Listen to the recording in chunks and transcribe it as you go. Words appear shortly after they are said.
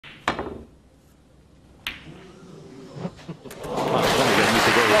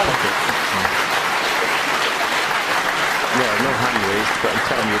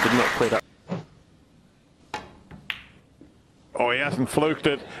and you did not play that. Oh, he hasn't fluked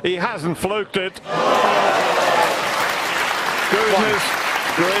it. He hasn't fluked it. Goodness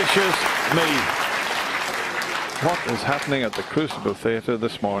gracious me. What is happening at the Crucible Theatre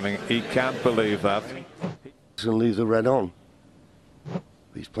this morning? He can't believe that. He's going to leave the red on.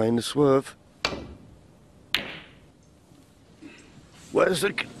 He's playing the swerve. Where's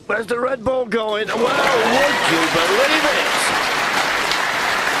the red ball going? Well, would you believe it?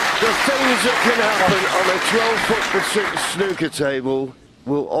 The things that can happen on a 12-foot snooker table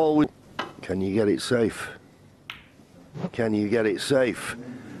will always... Can you get it safe? Can you get it safe?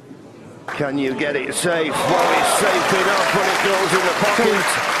 Can you get it safe? Well, it's safe enough when it goes in the pocket.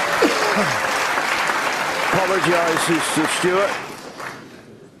 Apologises to Stuart.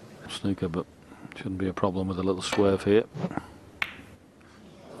 Snooker, but shouldn't be a problem with a little swerve here.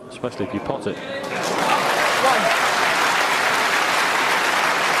 Especially if you pot it.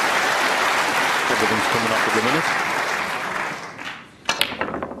 Everything's coming up at the minute.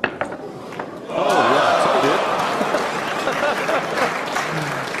 Oh, yeah, told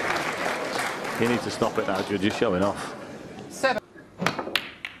you. You need to stop it now, you're just showing off. 7.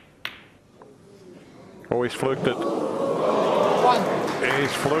 Oh, he's fluked it. 1.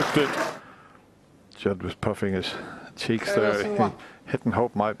 He's fluked it. Judd was puffing his cheeks there. Hit and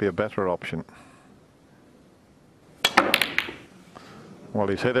hope might be a better option. Well,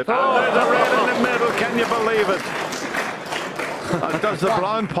 he's hit it. Oh, there's a red in the middle. Can you believe it? And does the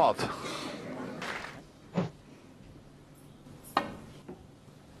brown pot.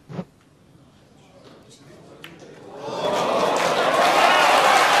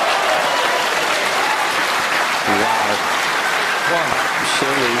 Wow.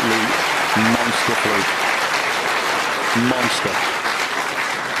 Absolutely monster fluke. Monster.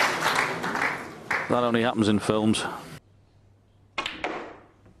 That only happens in films.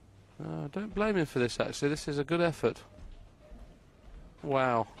 Don't blame him for this, actually. This is a good effort.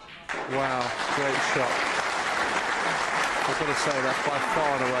 Wow. Wow. Great shot. I've got to say, that's by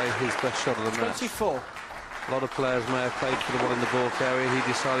far and away his best shot of the match. 24. A lot of players may have played for the one in the baulk area. He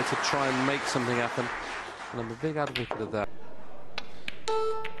decided to try and make something happen. And I'm a big advocate of that.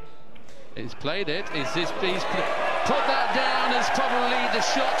 He's played it. He's put that down as probably the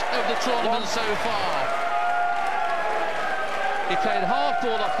shot of the tournament so far. He played half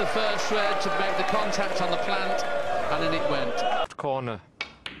ball off the first red to make the contact on the plant, and in it went. Corner.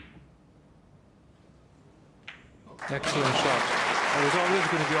 Excellent shot. I was always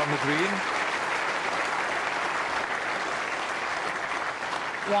going to be on the green.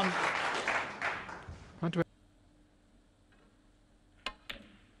 1. What do I...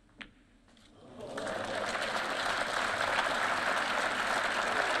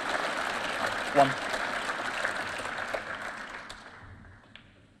 One.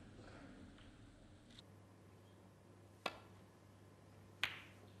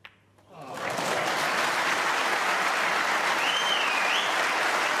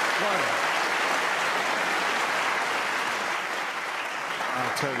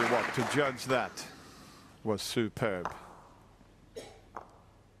 I'll tell you what, to judge that was superb.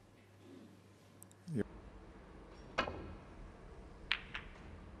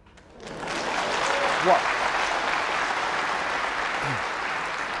 What?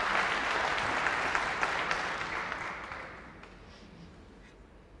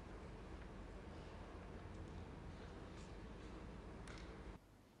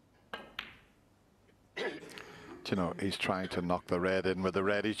 You know, he's trying to knock the red in with the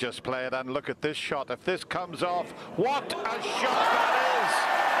red he's just played, and look at this shot. If this comes off, what a shot that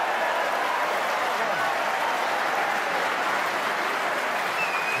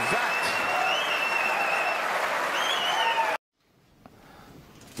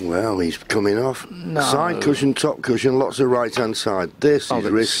is! Well, he's coming off. No. Side cushion, top cushion, lots of right-hand side. This is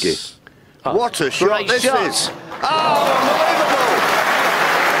risky. What a shot this is! Oh, unbelievable!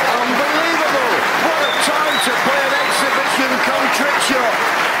 Unbelievable! What a time to play an exhibition trick shot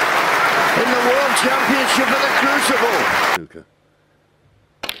in the World Championship of the Crucible.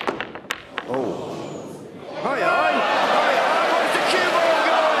 Oh. Hi, where's the cue ball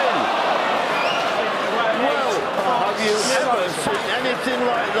going? Well, have you ever seen anything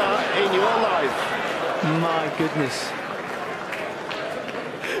like that in your life? My goodness.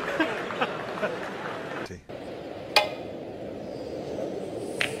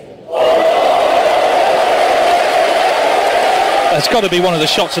 That's got to be one of the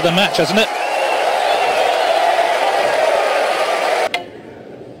shots of the match, hasn't it?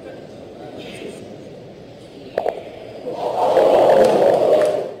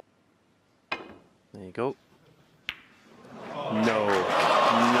 There you go. No,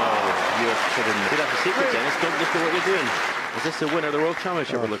 It's a winner of the World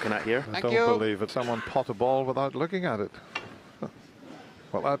Championship we're looking at here. I don't believe it. Someone pot a ball without looking at it.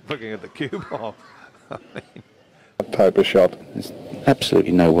 Without looking at the cue ball. I mean, That type of shot. There's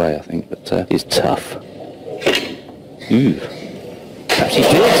absolutely no way, I think, but he's tough. Ooh. Perhaps he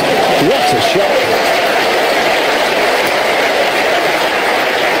did. What a shot.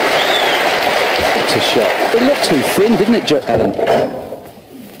 What a shot. It looked too thin, didn't it, Alan?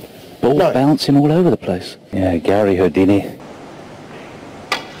 Ball bouncing all over the place. Yeah, Gary Houdini.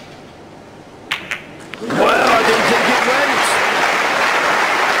 Well, I didn't think it went.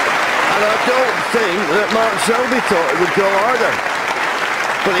 And I don't think that Mark Selby thought it would go harder.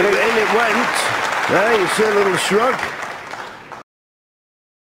 But it went. There, you see a little shrug.